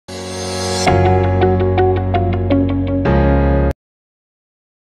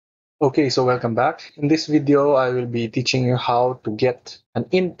Okay, so welcome back. In this video, I will be teaching you how to get an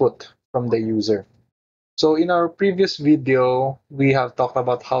input from the user. So in our previous video, we have talked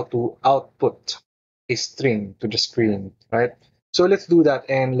about how to output a string to the screen, right? So let's do that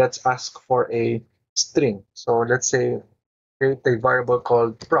and let's ask for a string. So let's say create a variable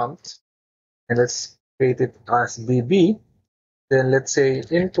called prompt and let's create it as bb. Then let's say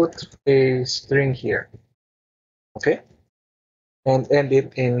input a string here, okay? And end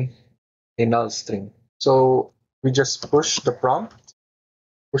it in a null string. So we just push the prompt,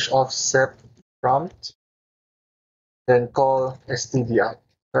 push offset prompt, then call stdout,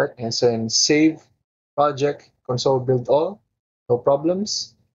 right? And then save project, console build all, no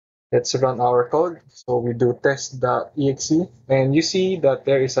problems. Let's run our code. So we do test.exe, and you see that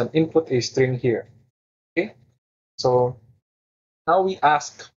there is an input a string here. Okay, so now we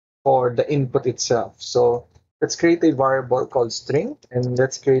ask for the input itself. So let's create a variable called string, and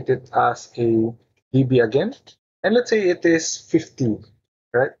let's create it as a db again. And let's say it is 50,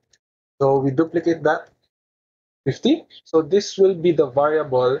 right? So we duplicate that 50. So this will be the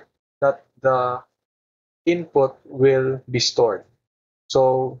variable that the input will be stored.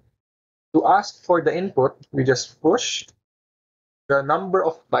 So to ask for the input, we just push the number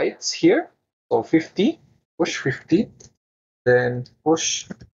of bytes here. So 50, push 50, then push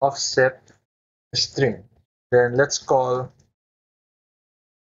offset string. Then let's call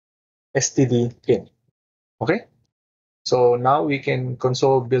StdIn. Okay? So now we can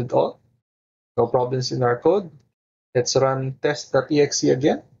console build all. No problems in our code. Let's run test.exe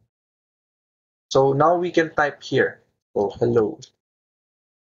again. So now we can type here. Oh, hello.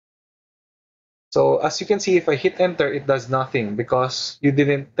 So as you can see, if I hit enter, it does nothing because you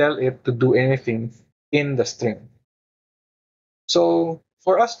didn't tell it to do anything in the string. So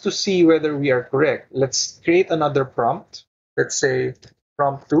for us to see whether we are correct, let's create another prompt. Let's say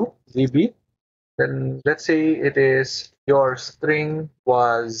prompt2 db. Then let's say it is your string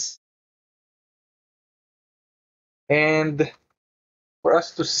was, and for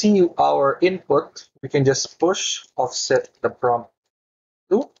us to see our input, we can just push offset the prompt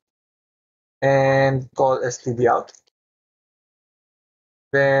to and call stdout.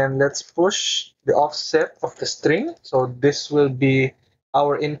 Then let's push the offset of the string. So this will be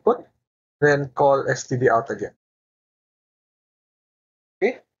our input. Then call stdout again.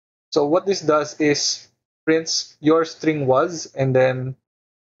 Okay. So what this does is prints your string was and then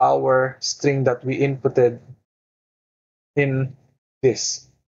our string that we inputted in this.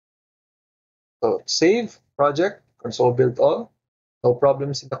 So save project, console build all, no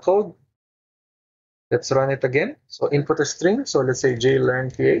problems in the code. Let's run it again. So input a string. So let's say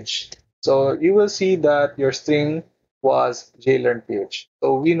JLearn ph. So you will see that your string was JLearn ph.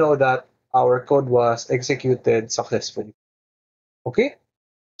 So we know that our code was executed successfully. Okay.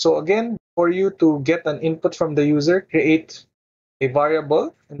 So again, for you to get an input from the user, create a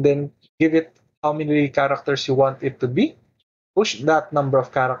variable and then give it how many characters you want it to be. Push that number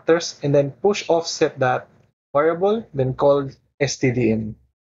of characters and then push offset that variable, then call stdin.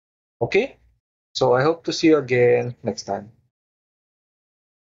 Okay? So I hope to see you again next time.